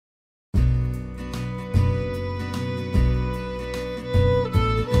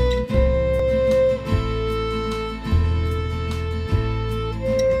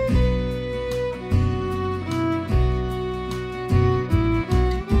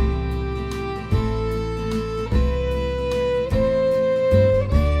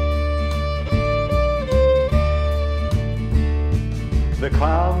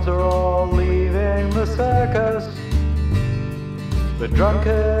The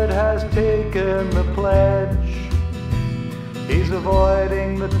drunkard has taken the pledge. He's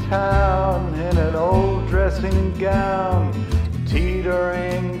avoiding the town in an old dressing gown,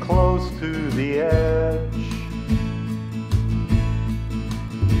 teetering close to the edge.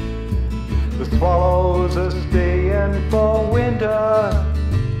 The swallows are staying for winter.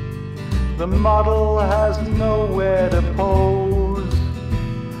 The model has nowhere to pose.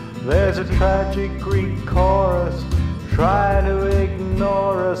 There's a tragic Greek chorus trying to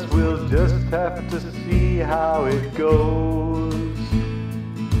ignore us. We'll just have to see how it goes.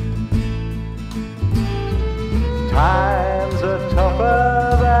 Times are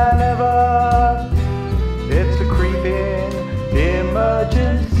tougher than ever. It's a creeping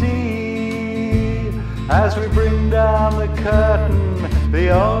emergency. As we bring down the curtain, the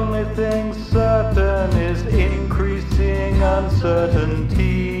only thing certain is increasing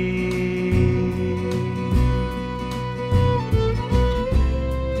uncertainty.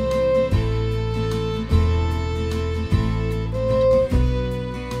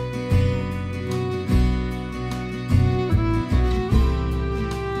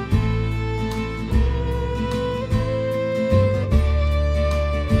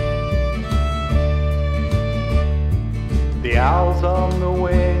 The owls on the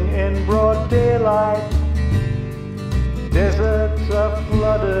wing in broad daylight. Deserts are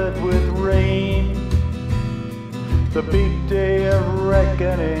flooded with rain. The big day of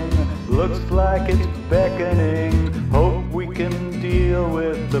reckoning looks like it's beckoning. Hope we can deal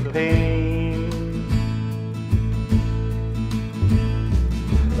with the pain.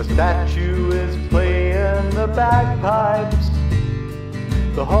 A statue is playing the bagpipes.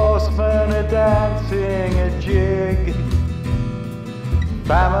 The horsemen are dancing a jig.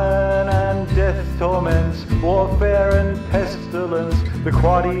 Famine and death torments, warfare and pestilence, the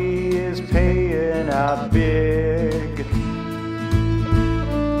quaddie is paying out big.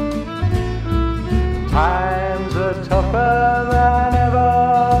 Times are tougher than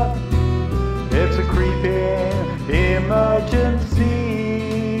ever. It's a creeping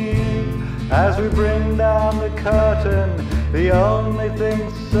emergency. As we bring down the curtain, the only thing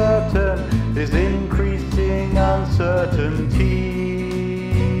certain is increasing uncertainty.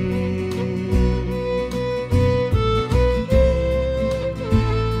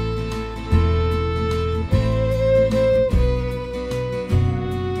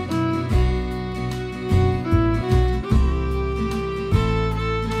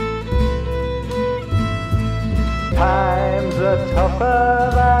 Times are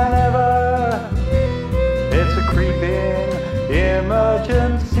tougher than ever. It's a creeping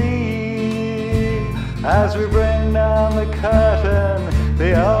emergency. As we bring down the curtain,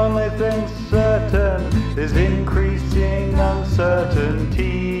 the only thing certain is increasing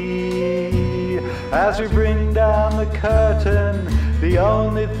uncertainty. As we bring down the curtain, the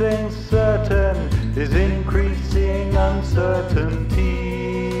only thing certain is increasing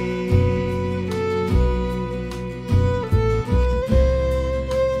uncertainty.